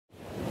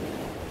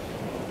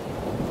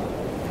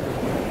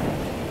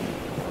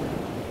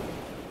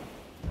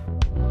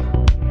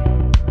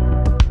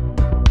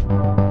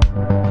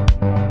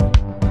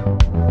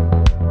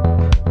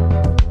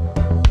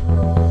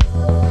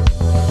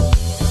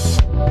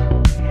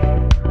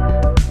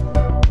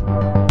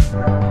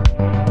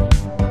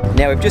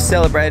Now we've just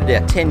celebrated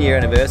our 10-year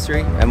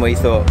anniversary and we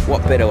thought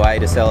what better way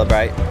to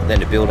celebrate than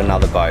to build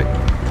another boat.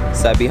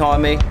 So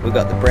behind me we've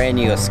got the brand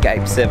new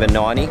Escape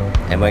 790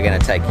 and we're going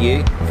to take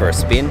you for a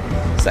spin,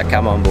 so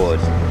come on board.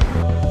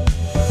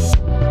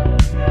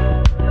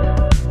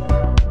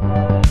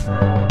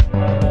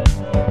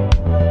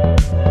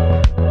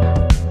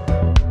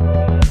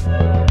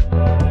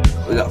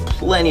 We've got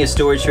plenty of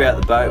storage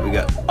throughout the boat. We've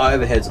got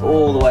overheads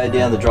all the way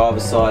down the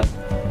driver's side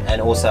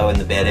and also in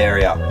the bed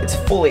area. It's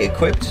fully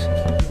equipped.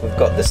 We've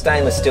got the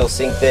stainless steel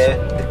sink there,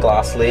 the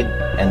glass lid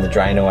and the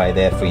drain away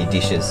there for your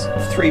dishes.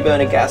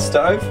 3-burner gas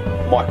stove,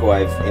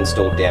 microwave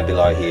installed down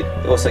below here.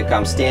 It also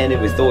comes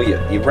standard with all your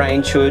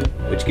range hood,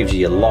 which gives you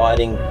your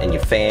lighting and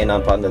your fan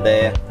up under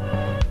there.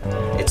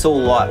 It's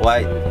all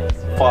lightweight,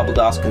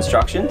 fiberglass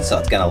construction, so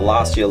it's going to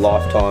last you a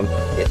lifetime.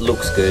 It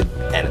looks good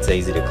and it's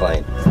easy to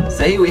clean.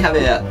 So here we have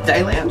our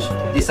day lounge.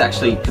 This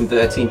actually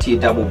converts into your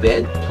double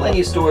bed. Plenty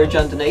of storage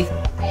underneath.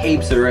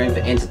 Heaps of room for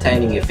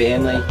entertaining your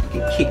family.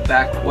 You can kick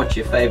back, watch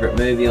your favourite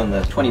movie on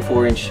the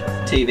 24-inch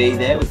TV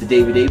there with the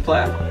DVD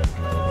player.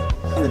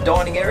 In the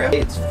dining area,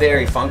 it's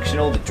very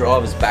functional. The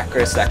driver's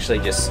backrest actually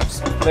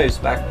just moves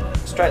back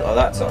straight like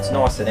that, so it's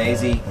nice and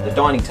easy. The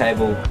dining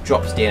table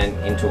drops down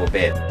into a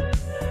bed.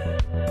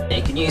 Now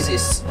you can use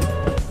this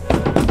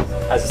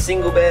as a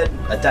single bed,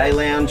 a day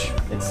lounge.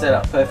 It's set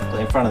up perfectly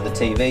in front of the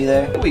TV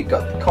there. We've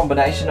got the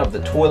combination of the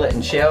toilet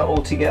and shower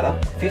all together.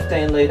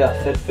 15-litre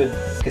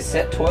Thetford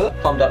cassette toilet,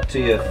 plumbed up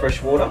to your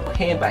fresh water.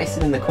 Hand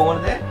basin in the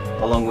corner there,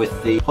 along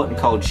with the hot and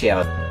cold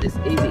shower. There's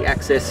easy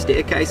access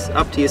staircase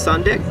up to your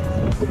sun deck.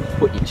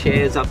 Put your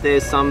chairs up there,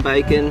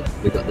 sunbaking.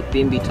 We've got the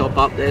bimby top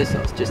up there, so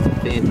it's just a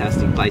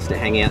fantastic place to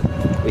hang out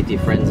with your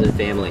friends and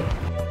family.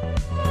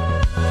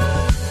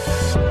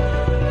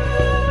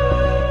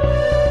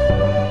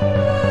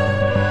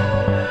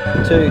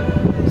 Two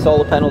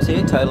solar panels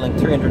here totaling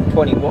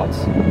 320 watts.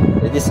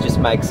 This just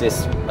makes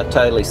this a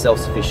totally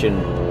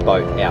self-sufficient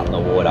boat out in the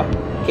water,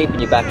 keeping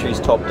your batteries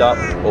topped up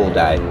all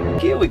day.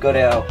 Here we've got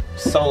our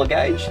solar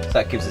gauge, so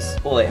it gives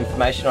us all that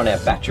information on our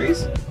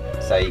batteries,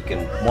 so you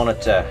can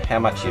monitor how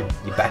much your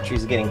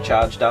batteries are getting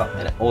charged up,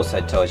 and it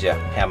also tells you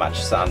how much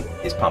sun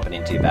is pumping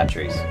into your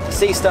batteries.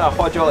 C-Star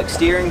hydraulic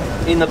steering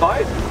in the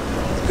boat.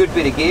 It's a good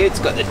bit of gear. It's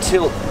got the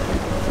tilt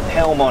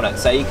helm on it,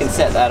 so you can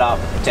set that up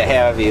to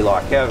however you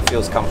like, however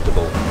feels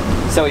comfortable.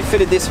 So we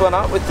fitted this one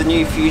up with the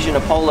new Fusion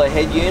Apollo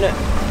head unit.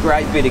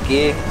 Great bit of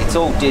gear. It's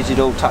all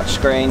digital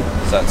touchscreen,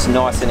 so it's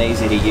nice and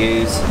easy to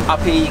use. Up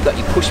here you've got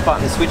your push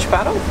button switch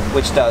panel,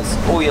 which does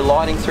all your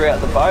lighting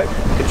throughout the boat,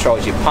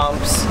 controls your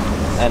pumps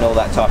and all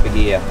that type of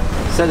gear.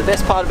 So the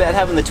best part about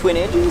having the twin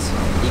engines,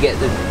 you get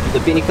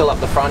the binnacle up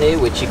the front here,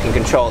 which you can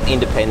control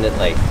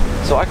independently.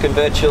 So I can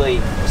virtually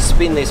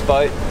spin this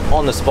boat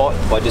on the spot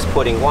by just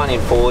putting one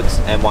in forwards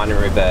and one in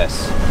reverse.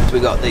 So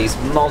we've got these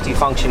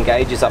multi-function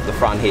gauges up the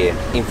front here,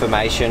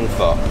 information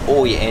for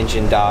all your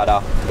engine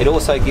data. It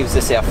also gives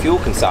us our fuel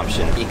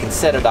consumption. You can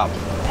set it up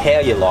how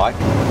you like.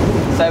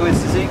 So with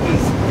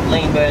Suzuki's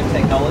lean burn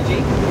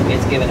technology,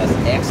 it's given us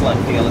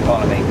excellent fuel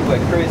economy.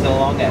 We're cruising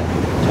along at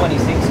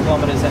 26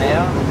 kilometers an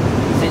hour,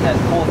 sitting at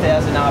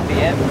 4,000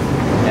 RPM,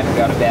 and we've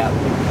got about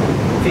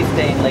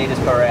 15 litres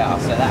per hour,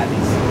 so that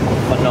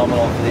is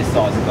phenomenal for this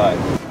size of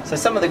boat. So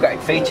some of the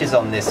great features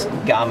on this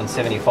Garmin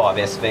 75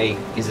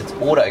 SV is its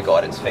auto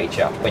guidance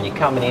feature. When you're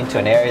coming into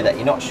an area that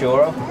you're not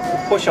sure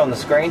of, push on the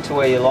screen to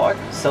where you like,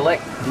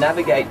 select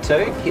navigate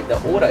to, hit the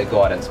auto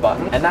guidance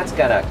button, and that's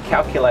going to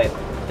calculate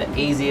the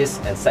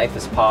easiest and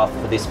safest path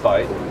for this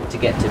boat to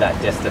get to that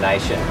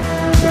destination.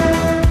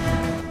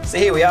 So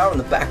here we are on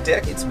the back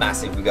deck. It's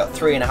massive. We've got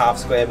 3.5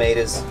 square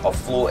meters of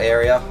floor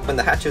area. When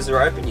the hatches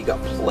are open, you've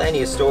got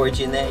plenty of storage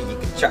in there. You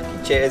can chuck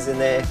your chairs in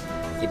there,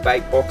 your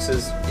bait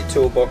boxes, your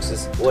tool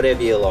boxes,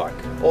 whatever you like.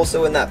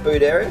 Also in that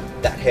boot area,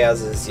 that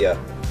houses your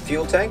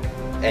fuel tank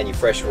and your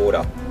fresh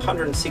water.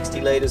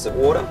 160 litres of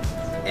water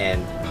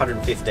and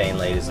 115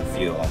 litres of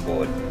fuel on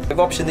board. We've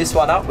optioned this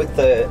one up with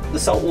the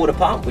saltwater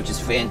pump, which is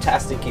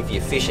fantastic. If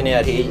you're fishing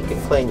out here, you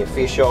can clean your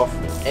fish off.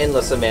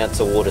 Endless amounts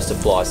of water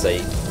supply, so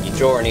you're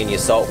drawing in your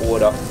salt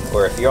water,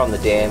 or if you're on the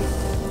dam,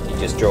 you're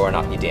just drawing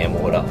up your dam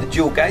water. The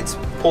dual gates,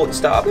 port and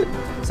starboard,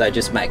 so it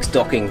just makes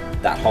docking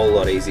that whole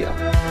lot easier.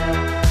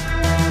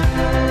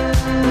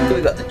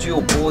 We've got the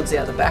dual boards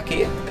out the back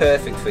here,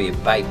 perfect for your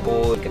bait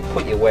board. You can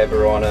put your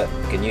Weber on it,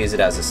 you can use it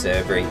as a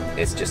servery.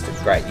 It's just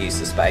a great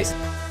use of space.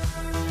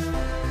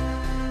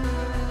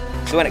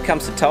 So when it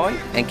comes to towing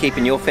and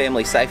keeping your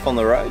family safe on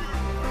the road,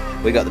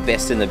 we got the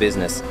best in the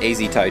business,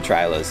 Easy Tow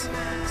trailers.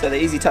 So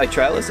the Easy Tow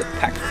trailers are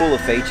packed full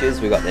of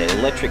features. We've got the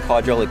electric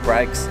hydraulic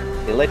brakes,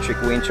 the electric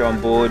winch on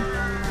board,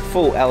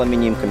 full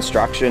aluminium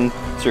construction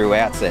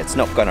throughout, so it's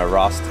not going to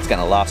rust, it's going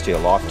to last you a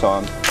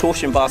lifetime.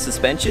 Torsion bar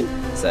suspension,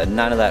 so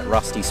none of that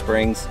rusty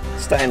springs.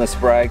 Stainless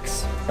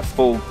brakes, a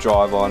full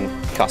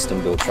drive-on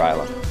custom built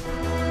trailer.